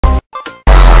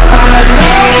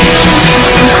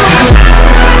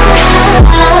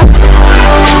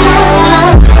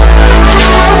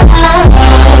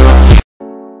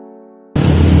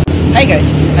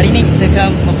Hari ini kita akan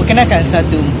memperkenalkan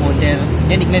satu model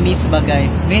yang dikenali sebagai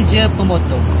meja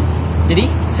pemotong. Jadi,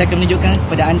 saya akan menunjukkan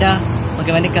kepada anda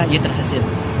bagaimanakah ia terhasil.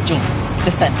 Jom,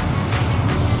 kita start.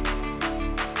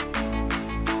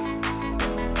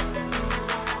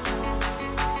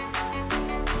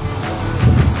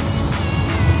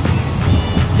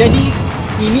 Jadi,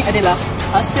 ini adalah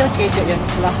hasil gajet yang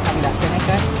telah kami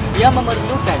laksanakan yang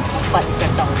memerlukan 4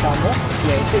 ikatan utama,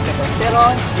 iaitu ikatan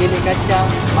seron, lilin kacang,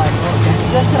 manuk dan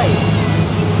juga serai.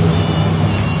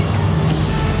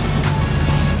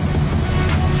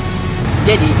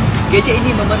 Jadi, gajet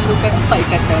ini memerlukan 4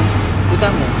 ikatan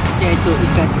utama, iaitu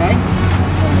ikatan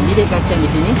lilin kacang di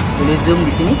sini, boleh zoom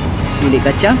di sini, lilin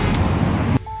kacang.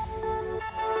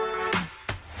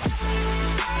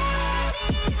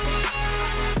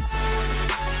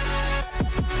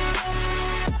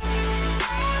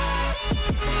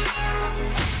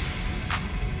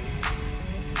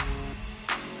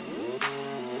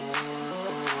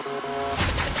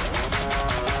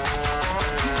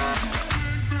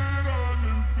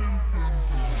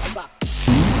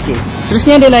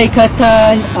 Seterusnya adalah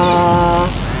ikatan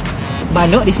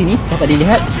manuk di sini dapat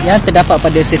dilihat yang terdapat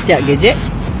pada setiap gajet.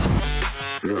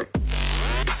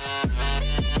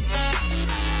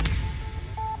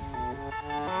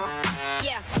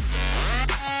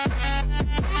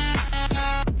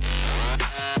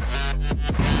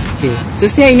 Okey,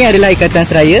 seterusnya ini adalah ikatan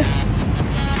seraya.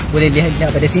 Boleh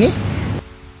lihat pada sini.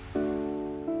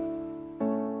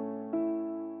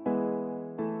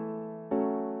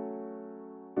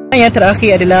 Yang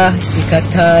terakhir adalah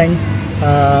ikatan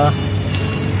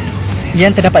yang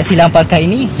terdapat silang pangkal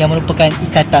ini yang merupakan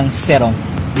ikatan serong.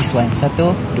 This one, 1, 2.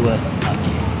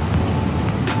 Okay.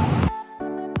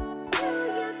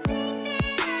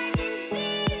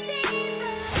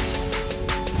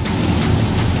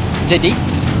 Jadi,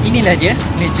 inilah dia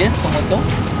meja pemotong.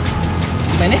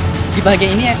 Di mana di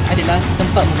bahagian ini adalah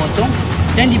tempat memotong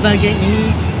dan di bahagian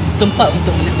ini tempat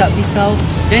untuk meletak pisau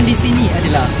dan di sini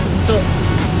adalah untuk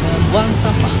buang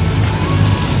sampah.